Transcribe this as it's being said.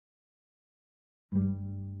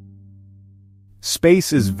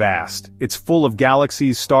Space is vast, it's full of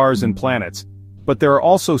galaxies, stars and planets. But there are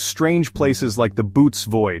also strange places like the Boötes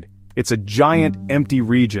Void. It's a giant, empty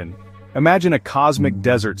region. Imagine a cosmic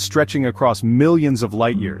desert stretching across millions of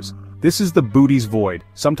light-years. This is the Boötes Void,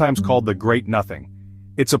 sometimes called the Great Nothing.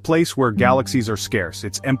 It's a place where galaxies are scarce.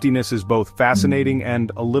 Its emptiness is both fascinating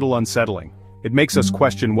and a little unsettling. It makes us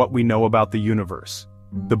question what we know about the universe.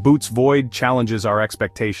 The Boötes Void challenges our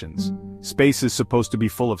expectations. Space is supposed to be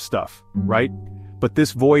full of stuff, right? But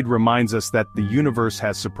this void reminds us that the universe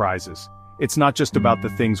has surprises. It's not just about the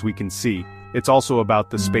things we can see, it's also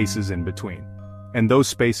about the spaces in between. And those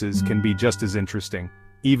spaces can be just as interesting,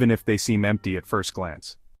 even if they seem empty at first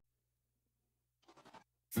glance.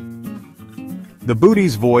 The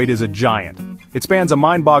Boötes Void is a giant. It spans a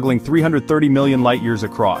mind-boggling 330 million light-years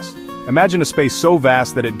across. Imagine a space so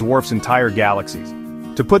vast that it dwarfs entire galaxies.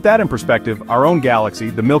 To put that in perspective, our own galaxy,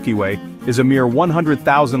 the Milky Way, is a mere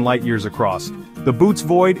 100,000 light-years across. The Boötes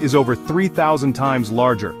Void is over 3,000 times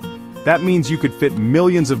larger. That means you could fit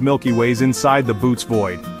millions of Milky Ways inside the Boötes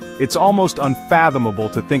Void. It's almost unfathomable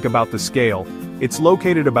to think about the scale. It's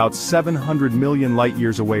located about 700 million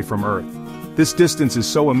light-years away from Earth. This distance is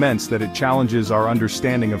so immense that it challenges our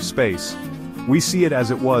understanding of space. We see it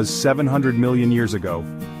as it was 700 million years ago.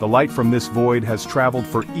 The light from this void has traveled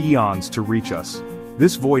for eons to reach us.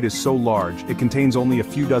 This void is so large, it contains only a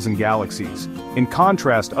few dozen galaxies. In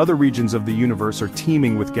contrast, other regions of the universe are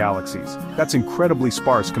teeming with galaxies. That's incredibly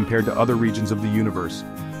sparse compared to other regions of the universe.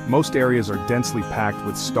 Most areas are densely packed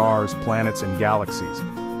with stars, planets, and galaxies.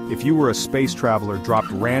 If you were a space traveler dropped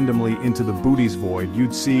randomly into the Boötes Void,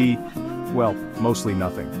 you'd see, well, mostly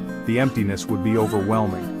nothing. The emptiness would be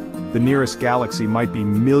overwhelming. The nearest galaxy might be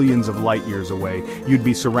millions of light-years away. You'd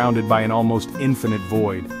be surrounded by an almost infinite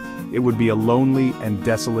void. It would be a lonely and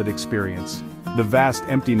desolate experience. The vast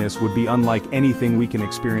emptiness would be unlike anything we can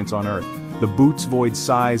experience on Earth. The Boötes Void's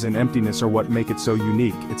size and emptiness are what make it so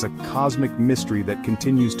unique. It's a cosmic mystery that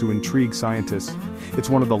continues to intrigue scientists. It's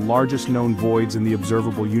one of the largest known voids in the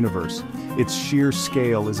observable universe. Its sheer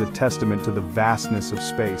scale is a testament to the vastness of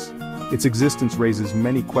space. Its existence raises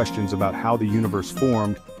many questions about how the universe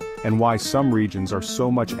formed and why some regions are so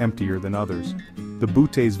much emptier than others. The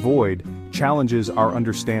Boötes Void challenges our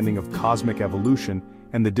understanding of cosmic evolution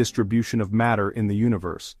and the distribution of matter in the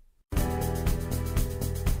universe.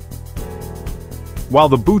 While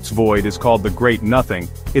the Boötes Void is called the Great Nothing,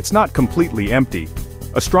 it's not completely empty.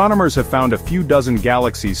 Astronomers have found a few dozen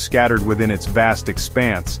galaxies scattered within its vast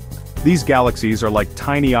expanse. These galaxies are like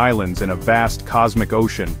tiny islands in a vast cosmic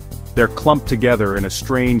ocean. They're clumped together in a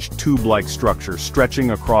strange tube-like structure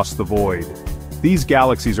stretching across the void. These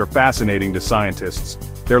galaxies are fascinating to scientists.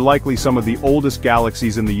 They're likely some of the oldest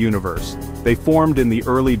galaxies in the universe. They formed in the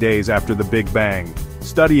early days after the Big Bang.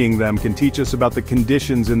 Studying them can teach us about the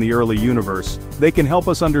conditions in the early universe. They can help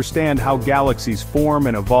us understand how galaxies form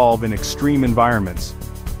and evolve in extreme environments.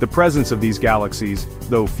 The presence of these galaxies,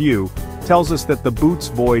 though few, tells us that the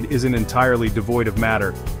Boötes Void isn't entirely devoid of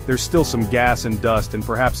matter. There's still some gas and dust and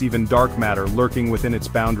perhaps even dark matter lurking within its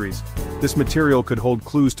boundaries. This material could hold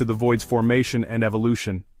clues to the void's formation and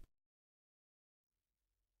evolution.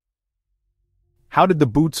 How did the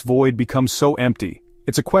Boötes Void become so empty?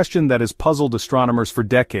 It's a question that has puzzled astronomers for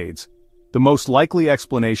decades. The most likely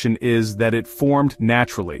explanation is that it formed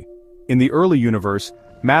naturally. In the early universe,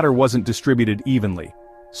 matter wasn't distributed evenly.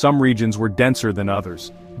 Some regions were denser than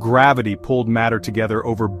others. Gravity pulled matter together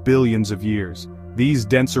over billions of years. These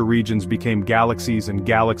denser regions became galaxies and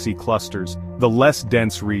galaxy clusters. The less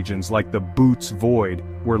dense regions, like the Boötes Void,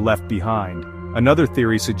 were left behind. Another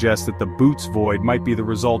theory suggests that the Boötes Void might be the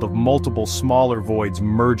result of multiple smaller voids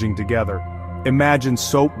merging together. Imagine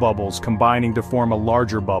soap bubbles combining to form a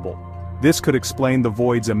larger bubble. This could explain the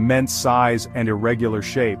void's immense size and irregular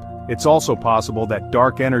shape. It's also possible that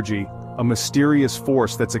dark energy, a mysterious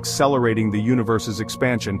force that's accelerating the universe's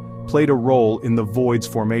expansion, played a role in the void's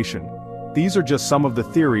formation. These are just some of the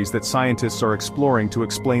theories that scientists are exploring to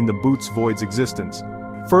explain the Boötes Void's existence.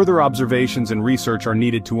 Further observations and research are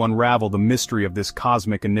needed to unravel the mystery of this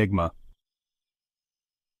cosmic enigma.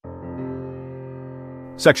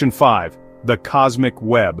 Section 5. The Cosmic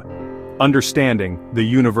Web. Understanding the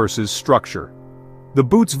universe's structure. The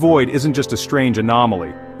Boötes Void isn't just a strange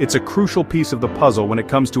anomaly, it's a crucial piece of the puzzle when it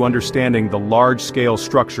comes to understanding the large-scale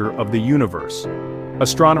structure of the universe.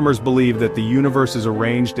 Astronomers believe that the universe is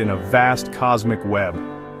arranged in a vast cosmic web.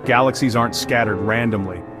 Galaxies aren't scattered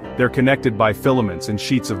randomly. They're connected by filaments and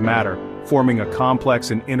sheets of matter, forming a complex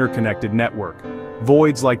and interconnected network.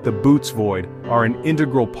 Voids like the Boötes Void are an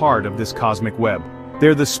integral part of this cosmic web.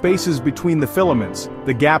 They're the spaces between the filaments,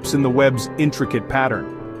 the gaps in the web's intricate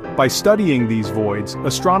pattern. By studying these voids,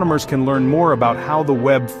 astronomers can learn more about how the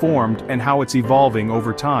web formed and how it's evolving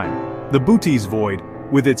over time. The Boötes Void,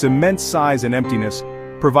 with its immense size and emptiness,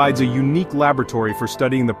 provides a unique laboratory for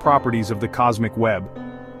studying the properties of the cosmic web.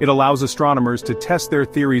 It allows astronomers to test their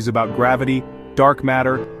theories about gravity, dark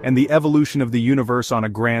matter, and the evolution of the universe on a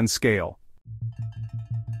grand scale.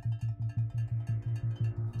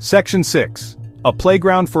 Section 6. A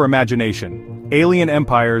playground for imagination, alien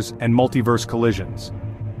empires, and multiverse collisions.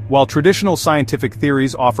 While traditional scientific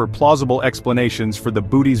theories offer plausible explanations for the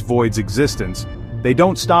Boötes Void's existence, they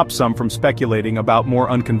don't stop some from speculating about more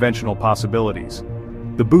unconventional possibilities.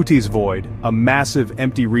 The Boötes Void, a massive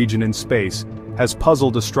empty region in space, has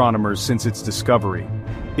puzzled astronomers since its discovery.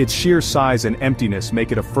 Its sheer size and emptiness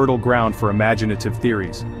make it a fertile ground for imaginative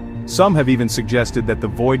theories. Some have even suggested that the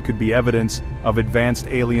void could be evidence of advanced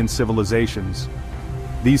alien civilizations.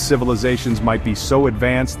 These civilizations might be so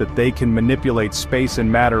advanced that they can manipulate space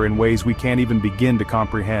and matter in ways we can't even begin to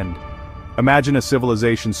comprehend. Imagine a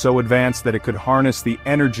civilization so advanced that it could harness the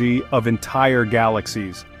energy of entire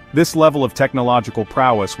galaxies. This level of technological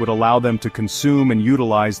prowess would allow them to consume and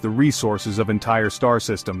utilize the resources of entire star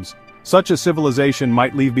systems. Such a civilization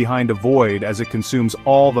might leave behind a void as it consumes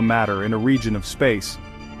all the matter in a region of space.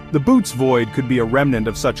 The Boötes Void could be a remnant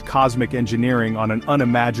of such cosmic engineering on an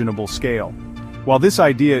unimaginable scale. While this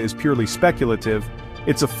idea is purely speculative,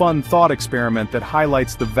 it's a fun thought experiment that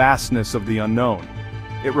highlights the vastness of the unknown.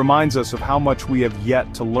 It reminds us of how much we have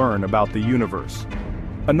yet to learn about the universe.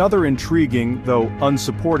 Another intriguing, though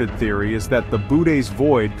unsupported theory is that the Boötes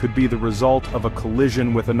Void could be the result of a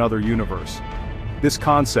collision with another universe. This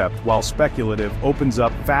concept, while speculative, opens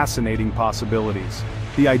up fascinating possibilities.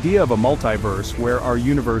 The idea of a multiverse, where our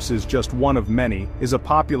universe is just one of many, is a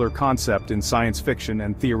popular concept in science fiction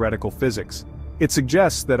and theoretical physics. It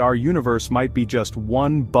suggests that our universe might be just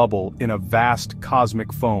one bubble in a vast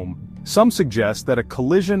cosmic foam. Some suggest that a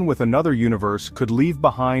collision with another universe could leave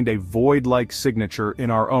behind a void-like signature in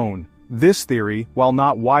our own. This theory, while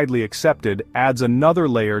not widely accepted, adds another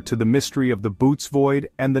layer to the mystery of the Boötes Void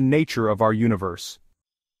and the nature of our universe.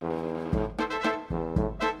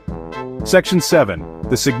 Section 7.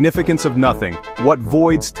 The significance of nothing. What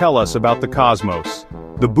voids tell us about the cosmos.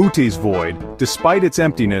 The Boötes Void, despite its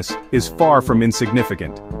emptiness, is far from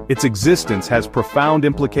insignificant. Its existence has profound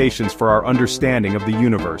implications for our understanding of the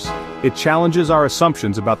universe. It challenges our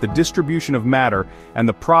assumptions about the distribution of matter and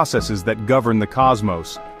the processes that govern the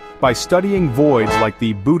cosmos. By studying voids like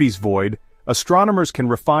the Boötes Void, astronomers can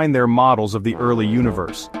refine their models of the early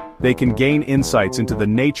universe. They can gain insights into the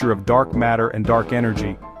nature of dark matter and dark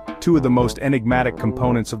energy, two of the most enigmatic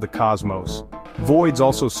components of the cosmos. Voids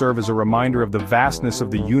also serve as a reminder of the vastness of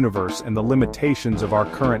the universe and the limitations of our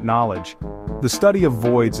current knowledge. The study of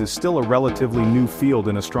voids is still a relatively new field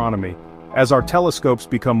in astronomy. As our telescopes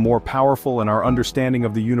become more powerful and our understanding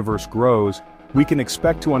of the universe grows, we can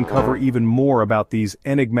expect to uncover even more about these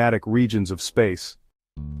enigmatic regions of space.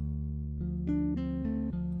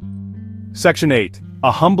 Section 8.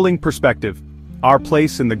 A humbling perspective. Our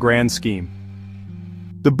place in the grand scheme.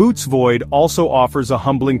 The Boötes Void also offers a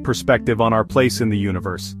humbling perspective on our place in the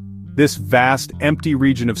universe. This vast, empty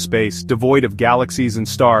region of space, devoid of galaxies and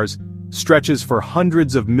stars, stretches for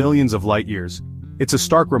hundreds of millions of light-years. It's a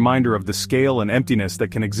stark reminder of the scale and emptiness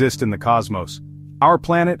that can exist in the cosmos. Our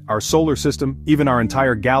planet, our solar system, even our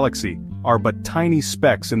entire galaxy, are but tiny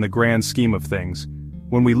specks in the grand scheme of things.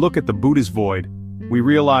 When we look at the Boötes Void, we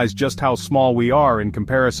realize just how small we are in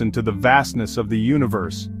comparison to the vastness of the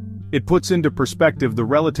universe. It puts into perspective the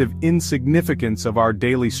relative insignificance of our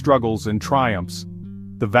daily struggles and triumphs.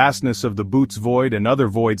 The vastness of the Boötes Void and other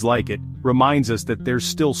voids like it reminds us that there's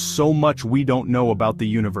still so much we don't know about the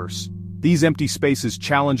universe. These empty spaces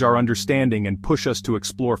challenge our understanding and push us to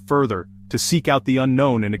explore further, to seek out the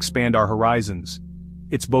unknown and expand our horizons.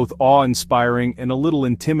 It's both awe-inspiring and a little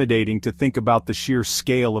intimidating to think about the sheer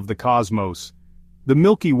scale of the cosmos. The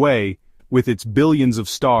Milky Way, with its billions of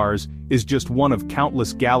stars, is just one of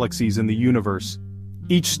countless galaxies in the universe.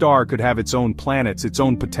 Each star could have its own planets, its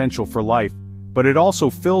own potential for life, but it also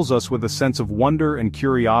fills us with a sense of wonder and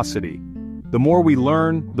curiosity. The more we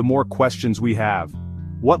learn, the more questions we have.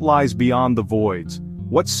 What lies beyond the voids?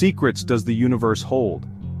 What secrets does the universe hold?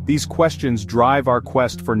 These questions drive our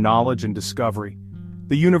quest for knowledge and discovery.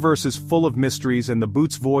 The universe is full of mysteries, and the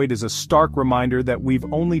Boötes Void is a stark reminder that we've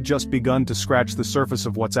only just begun to scratch the surface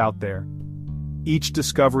of what's out there. Each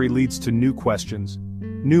discovery leads to new questions,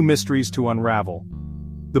 new mysteries to unravel.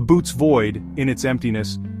 The Boötes Void, in its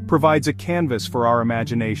emptiness, provides a canvas for our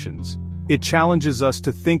imaginations. It challenges us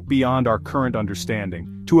to think beyond our current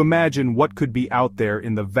understanding, to imagine what could be out there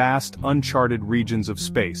in the vast, uncharted regions of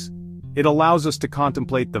space. It allows us to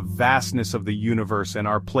contemplate the vastness of the universe and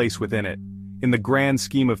our place within it. In the grand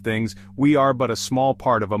scheme of things, we are but a small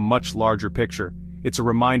part of a much larger picture. It's a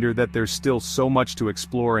reminder that there's still so much to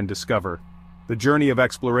explore and discover. The journey of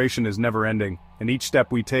exploration is never-ending, and each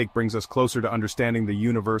step we take brings us closer to understanding the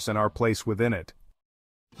universe and our place within it.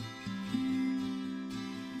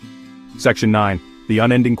 Section 9. The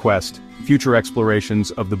Unending Quest, Future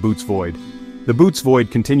Explorations of the Boötes Void. The Boötes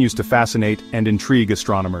Void continues to fascinate and intrigue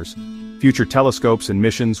astronomers. Future telescopes and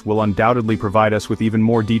missions will undoubtedly provide us with even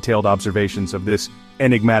more detailed observations of this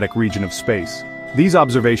enigmatic region of space. These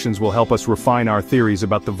observations will help us refine our theories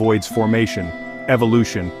about the void's formation,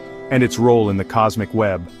 evolution, and its role in the cosmic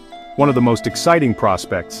web. One of the most exciting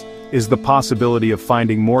prospects is the possibility of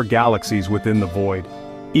finding more galaxies within the void.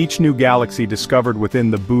 Each new galaxy discovered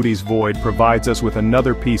within the Boötes Void provides us with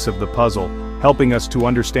another piece of the puzzle, helping us to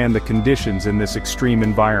understand the conditions in this extreme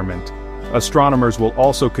environment. Astronomers will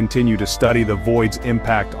also continue to study the void's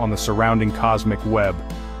impact on the surrounding cosmic web.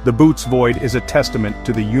 The Boötes Void is a testament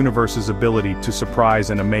to the universe's ability to surprise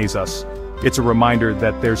and amaze us. It's a reminder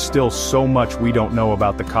that there's still so much we don't know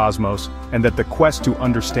about the cosmos, and that the quest to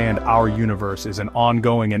understand our universe is an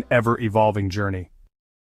ongoing and ever-evolving journey.